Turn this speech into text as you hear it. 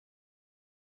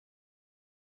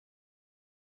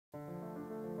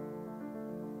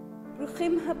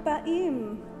Bruchim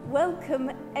habaim.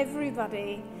 Welcome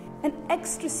everybody. An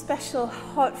extra special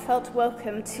heartfelt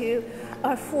welcome to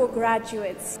our 4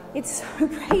 graduates. It's so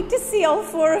great to see all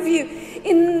 4 of you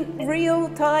in real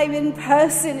time, in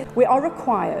person. We are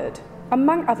required,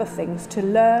 among other things, to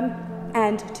learn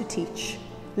and to teach.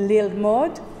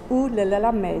 Lilmod u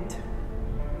lelamed.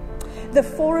 The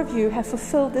 4 of you have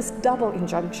fulfilled this double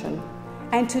injunction,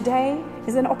 and today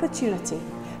is an opportunity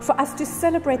for us to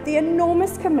celebrate the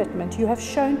enormous commitment you have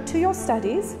shown to your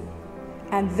studies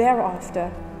and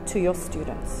thereafter to your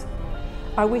students.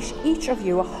 I wish each of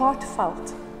you a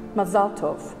heartfelt Mazal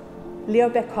Tov. Leo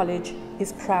Baeck College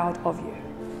is proud of you.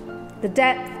 The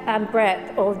depth and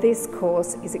breadth of this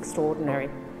course is extraordinary,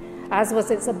 as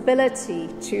was its ability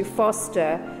to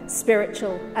foster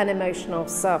spiritual and emotional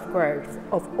self-growth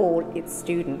of all its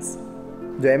students.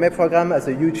 The MA program has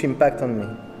a huge impact on me.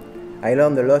 I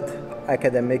learned a lot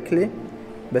academically,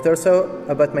 but also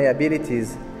about my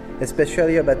abilities,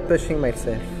 especially about pushing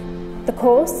myself. The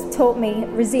course taught me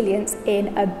resilience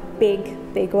in a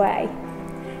big way.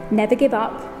 Never give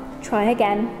up, try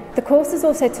again. The course has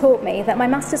also taught me that my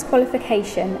master's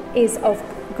qualification is of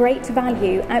great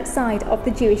value outside of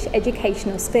the Jewish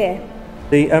educational sphere.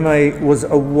 The MA was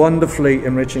a wonderfully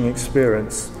enriching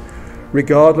experience.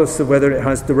 Regardless of whether it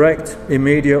has direct,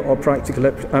 immediate or practical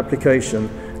application,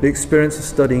 the experience of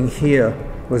studying here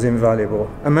was invaluable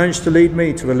and managed to lead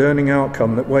me to a learning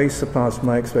outcome that way surpassed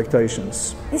my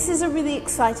expectations. This is a really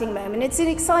exciting moment. It's an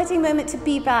exciting moment to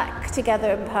be back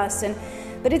together in person,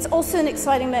 but it's also an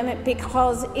exciting moment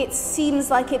because it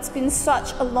seems like it's been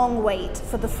such a long wait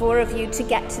for the 4 of you to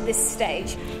get to this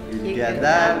stage.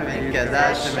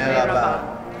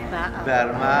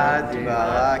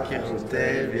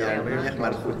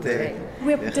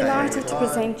 We're delighted to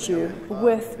present you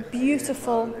with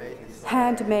beautiful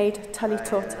handmade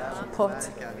talitot, kippot,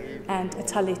 and a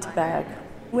talit bag.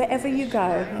 Wherever you go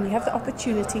and you have the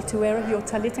opportunity to wear your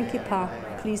talit and kippah,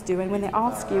 please do. And when they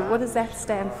ask you, what does that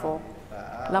stand for?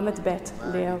 Lamed Bet,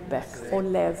 Leo Baeck, or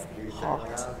Lev,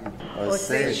 heart.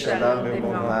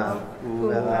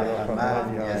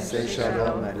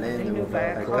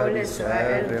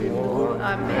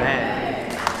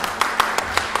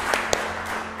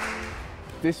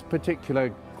 This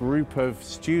particular group of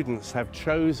students have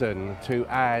chosen to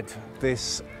add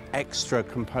this extra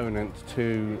component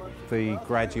to the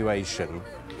graduation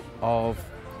of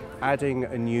adding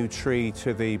a new tree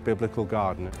to the biblical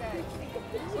garden.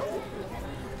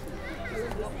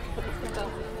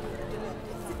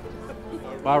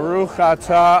 Baruch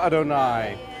atah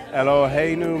Adonai,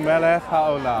 Eloheinu melech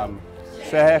haolam,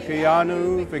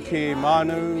 shehechianu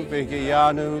v'kiyimanu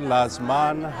v'higiyanu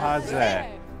lazman hazeh.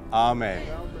 Amen.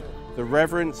 The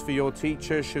reverence for your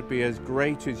teacher should be as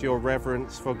great as your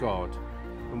reverence for God,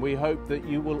 and we hope that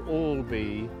you will all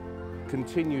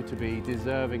continue to be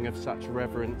deserving of such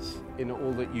reverence in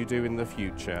all that you do in the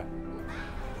future.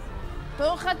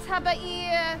 Baruch atah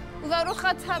ba'ir, u'baruch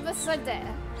atah b'sadeh,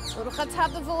 baruch atah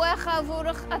b'voecha,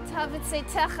 u'baruch atah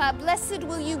b'tzeitecha. Blessed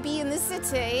will you be in the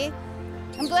city,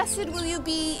 and blessed will you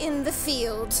be in the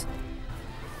field.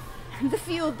 The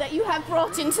field that you have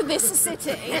brought into this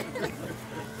city.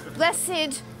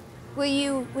 Blessed were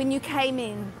you when you came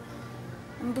in,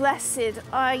 and blessed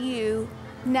are you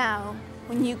now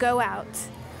when you go out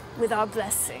with our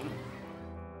blessing.